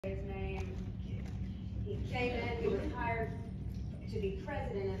his name. He came in, he was hired to be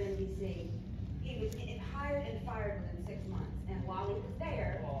president of NBC. He was hired and fired within 6 months, and while he was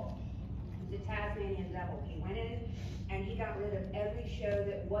there, the Tasmanian Devil, he went in and he got rid of every show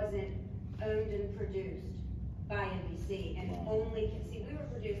that wasn't owned and produced by NBC, and only, see, we were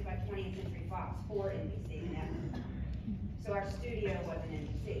produced by 20th Century Fox for NBC Network. So our studio wasn't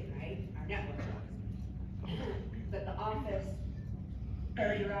NBC, right? Our network was. But The Office,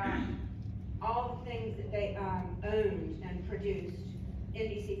 30 Rock, all the things that they owned and produced,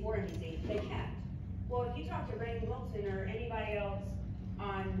 NBC for NBC, they kept. Well, if you talk to Rainn Wilson or anybody else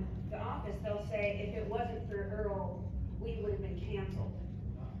on The Office, they'll say if it wasn't for Earl, we would have been canceled.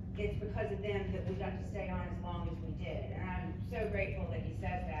 It's because of them that we got to stay on as long as we did. And I'm so grateful that he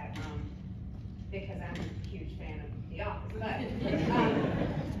says that, because I'm a huge fan of The Office. But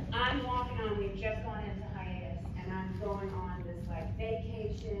I'm walking on, we've just gone into hiatus, and I'm going on this like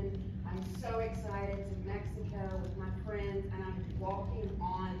vacation. I'm so excited to Mexico with my friends, and I'm walking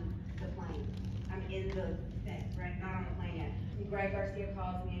on the plane. I'm in the thing, right? Not on the plane yet. And Greg Garcia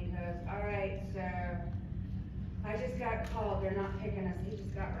calls me and goes, all right, so I just got called, they're not picking us, he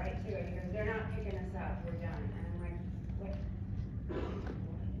just got right to it. He goes, they're not picking us up, we're done. And I'm like, what?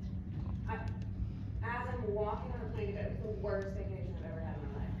 As I'm walking on the plane, it was the worst vacation I've ever had in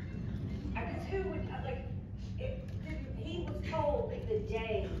my life. Because who would, like, he was told the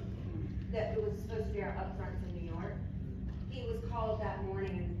day that it was supposed to be our upfronts in New York. He was called that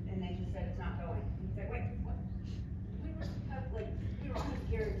morning and they just said it's not going. He's like, wait, what? We were supposed, like, we were almost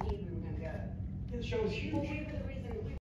guaranteed we were gonna go. The show was huge. Well, we were the reason